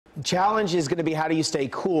Challenge is going to be, how do you stay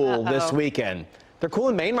cool this weekend? They're cool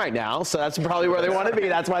in Maine right now, so that's probably where they want to be.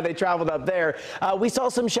 That's why they traveled up there. We saw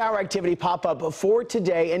some shower activity pop up for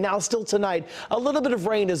today, and now still tonight. A little bit of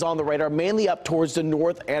rain is on the radar, mainly up towards the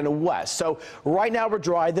north and west. So right now we're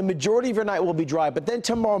dry. The majority of your night will be dry, but then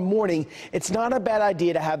tomorrow morning, it's not a bad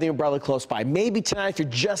idea to have the umbrella close by. Maybe tonight, if you're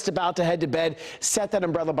just about to head to bed, set that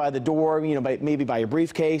umbrella by the door, maybe by your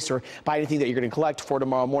briefcase or by anything that you're going to collect for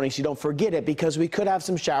tomorrow morning, so you don't forget it, because we could have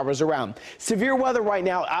some showers around. Severe weather right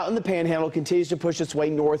now out in the Panhandle continues to push its way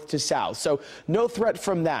north to south, so no threat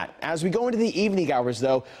from that. As we go into the evening hours,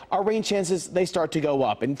 though, our rain chances, they start to go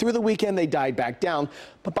up, and through the weekend they died back down,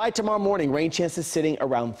 but by tomorrow morning, rain chances sitting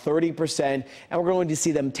around 30%, and we're going to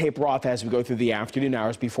see them taper off as we go through the afternoon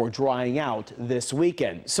hours before drying out this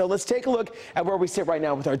weekend. So let's take a look at where we sit right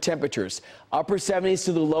now with our temperatures. Upper 70s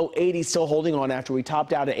to the low 80s, still holding on after we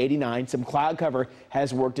topped out at 89. Some cloud cover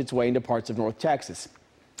has worked its way into parts of North Texas.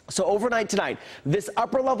 So overnight tonight, this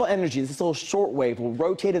upper level energy, this little short wave, will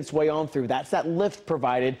rotate its way on through. That's that lift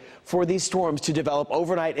provided for these storms to develop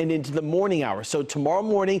overnight and into the morning hours. So tomorrow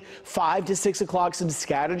morning, 5 to 6 o'clock, some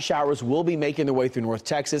scattered showers will be making their way through North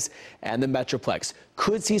Texas and the Metroplex.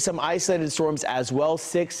 Could see some isolated storms as well,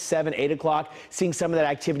 6, 7, 8 o'clock, seeing some of that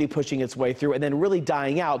activity pushing its way through and then really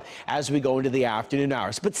dying out as we go into the afternoon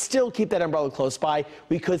hours. But still keep that umbrella close by.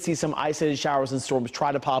 We could see some isolated showers and storms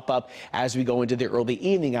try to pop up as we go into the early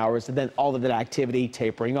evening hours, and then all of that activity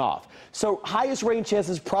tapering off. So highest rain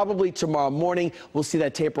chances probably tomorrow morning. We'll see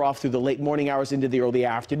that taper off through the late morning hours into the early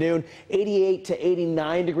afternoon. 88 to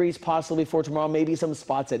 89 degrees possibly for tomorrow, maybe some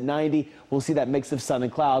spots at 90. We'll see that mix of sun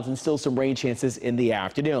and clouds and still some rain chances in the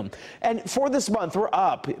afternoon. And for this month, we're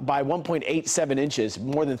up by 1.87 inches,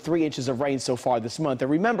 more than 3 inches of rain so far this month. And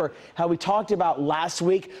remember how we talked about last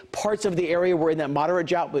week, parts of the area were in that moderate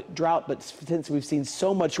drought, but since we've seen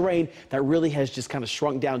so much rain, that really has just kind of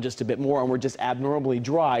shrunk down just a bit more, and we're just abnormally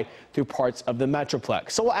dry through parts of the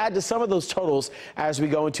Metroplex. So we'll add to some of those totals as we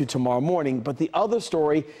go into tomorrow morning. But the other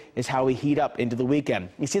story is how we heat up into the weekend.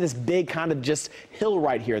 You see this big kind of just hill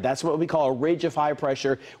right here. That's what we call a ridge of high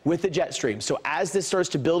pressure with the jet stream. So as this starts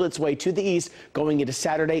to build its way to the east, going into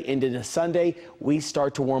Saturday, into Sunday, we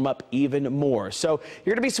start to warm up even more. So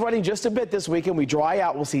you're going to be sweating just a bit this weekend. We dry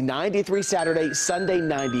out. We'll see 93 Saturday, Sunday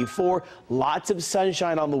 94. Lots of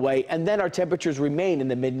sunshine on the way. And then our temperatures remain in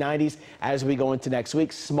the mid-90s as we go into next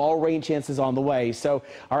week. Small rain chances on the way. So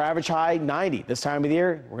our average high 90 this time of the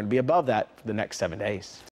year. We're going to be above that for the next 7 days.